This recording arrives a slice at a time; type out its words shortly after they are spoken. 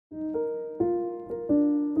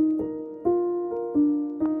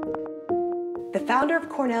founder of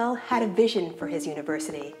Cornell had a vision for his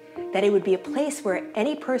university, that it would be a place where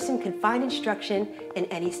any person could find instruction in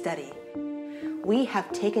any study. We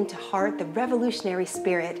have taken to heart the revolutionary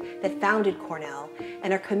spirit that founded Cornell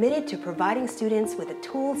and are committed to providing students with the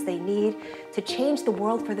tools they need to change the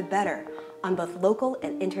world for the better on both local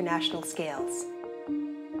and international scales.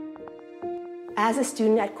 As a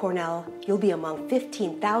student at Cornell, you'll be among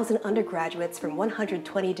 15,000 undergraduates from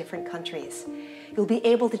 120 different countries. You'll be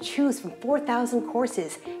able to choose from 4,000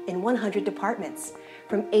 courses in 100 departments,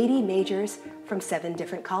 from 80 majors from 7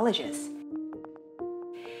 different colleges.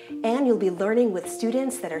 And you'll be learning with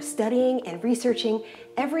students that are studying and researching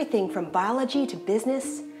everything from biology to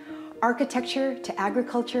business, architecture to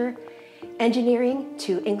agriculture, engineering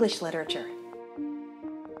to English literature.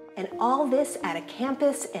 And all this at a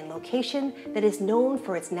campus and location that is known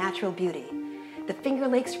for its natural beauty, the Finger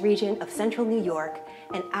Lakes region of central New York,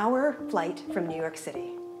 an hour flight from New York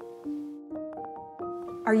City.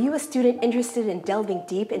 Are you a student interested in delving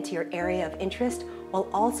deep into your area of interest while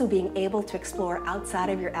also being able to explore outside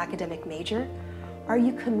of your academic major? Are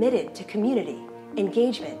you committed to community,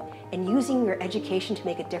 engagement, and using your education to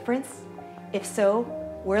make a difference? If so,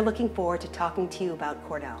 we're looking forward to talking to you about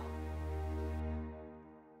Cornell.